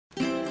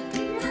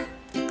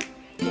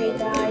Hey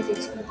guys,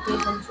 it's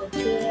Nathan. So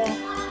today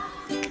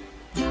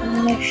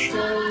I'm gonna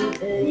show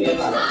you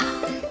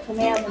some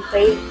of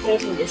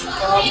facing this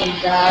problem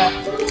that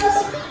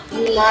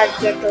you might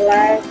get a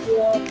live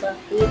view, but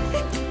if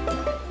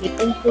you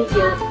increase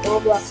your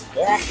Roblox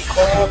graphic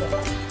level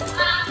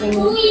in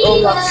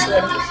Roblox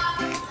settings.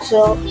 So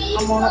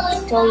I'm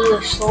gonna tell you a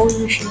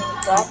solution of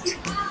that.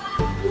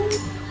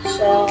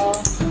 So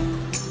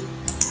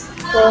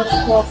first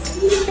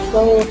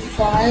go with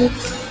files,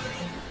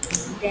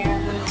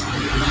 then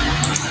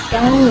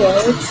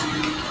downloads.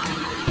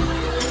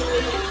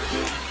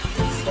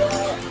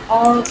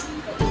 All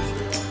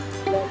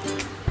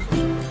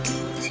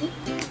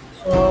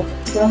so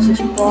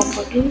process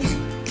properties,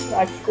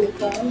 right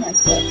click on and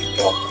press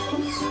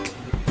properties,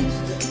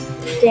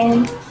 then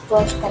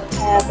press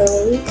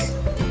compatibilities,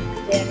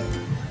 then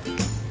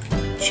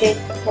check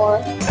for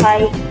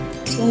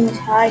change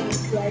high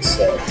DPI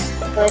settings,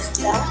 press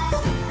that,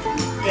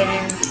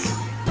 then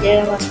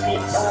there must be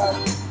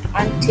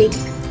unticked.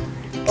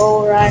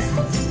 Alright,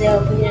 there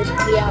will be an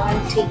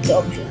unticked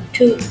option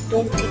too.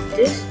 Don't tick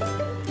this.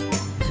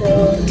 So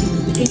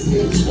tick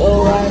this.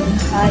 Alright,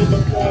 hide the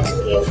class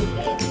scale.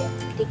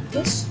 Tick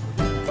this,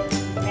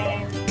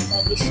 and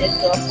maybe set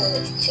the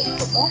option check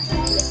the box.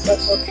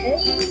 Press OK.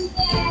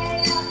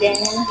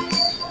 Then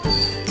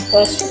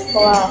press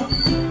apply.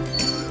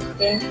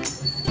 Then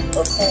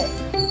OK.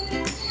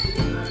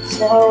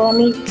 So let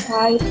me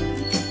try to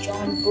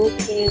join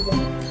Brookhaven.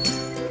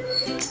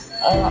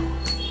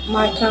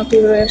 My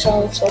computer is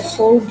also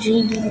 4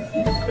 GB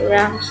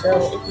RAM, so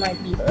it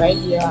might be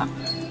laggy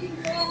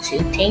as you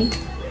think.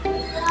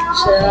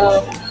 So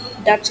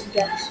that's it,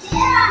 guys.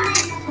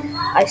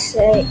 I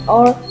say,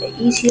 or the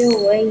easier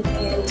way you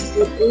can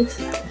do this,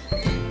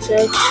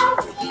 search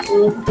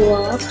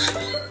Roblox.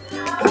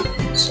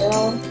 So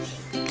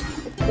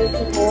first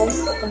of all,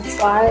 open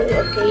file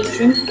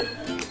location,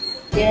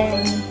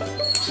 then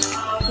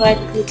right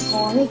click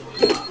on it,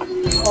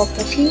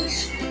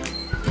 properties,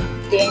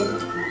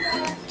 then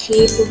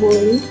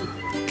capability,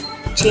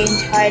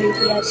 change high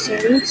DPI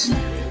settings,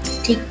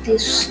 tick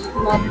this,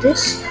 not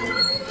this,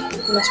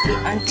 it must be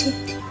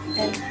unticked,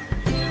 and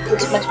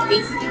this must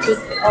be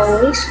ticked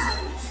always,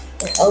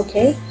 then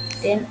OK,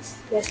 then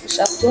press this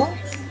apply,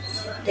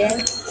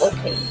 then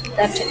OK.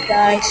 That's it,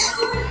 guys.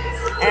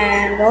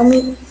 And let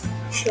me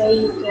show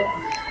you the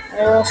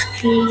error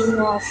screen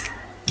of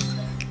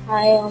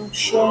I am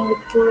showing the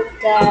proof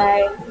that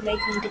I'm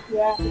making the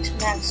graphics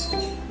max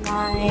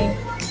 9.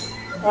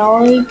 I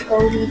already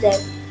told you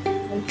that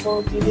I'm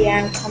 4 GB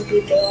and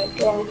computer. I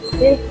don't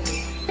click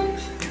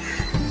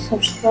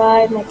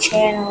subscribe my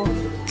channel,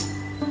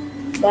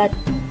 but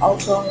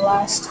also on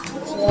last.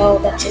 So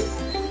that's it.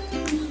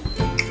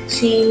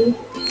 See you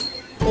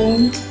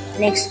in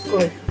next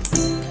clip.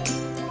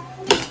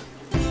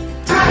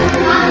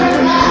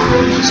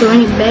 So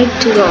when you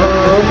back to the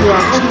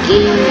Roblox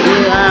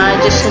game, I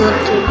just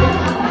selected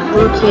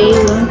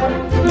Brookhaven.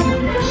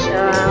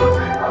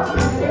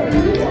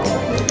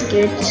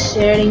 Get the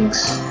settings.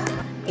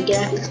 The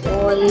graphics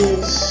quality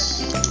is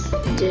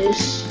this,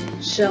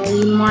 so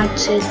you might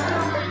set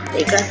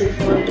the graphic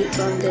quality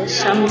from this.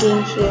 Some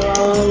games will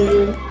allow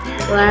you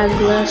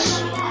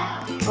lagless,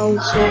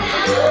 also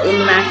the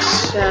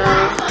max.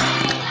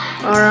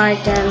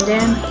 Alright, and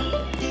then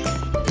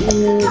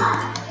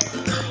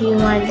you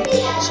might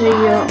say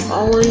you're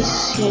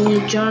always in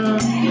your journal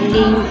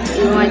game,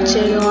 you might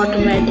say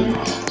automatic,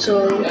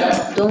 so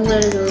don't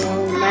let it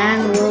alone.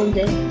 Manual,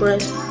 then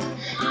press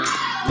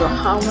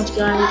how much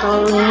graphic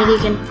already you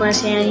can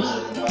press any,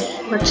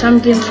 but some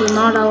games will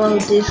not allow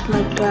this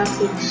much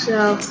graphics,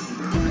 so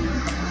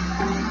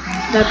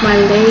that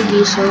might lag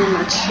you so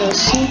much. So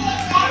see,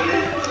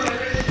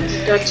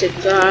 that's it,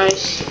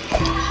 guys.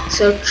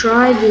 So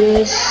try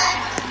this.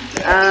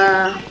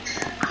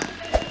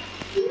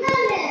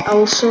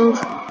 Also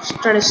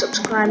try to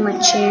subscribe my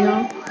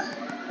channel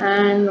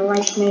and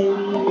like my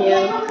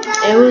video,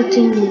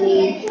 everything you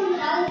need,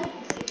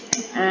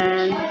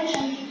 and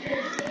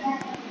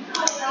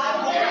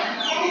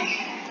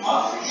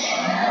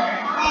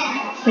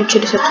make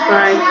sure to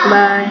subscribe.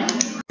 Bye.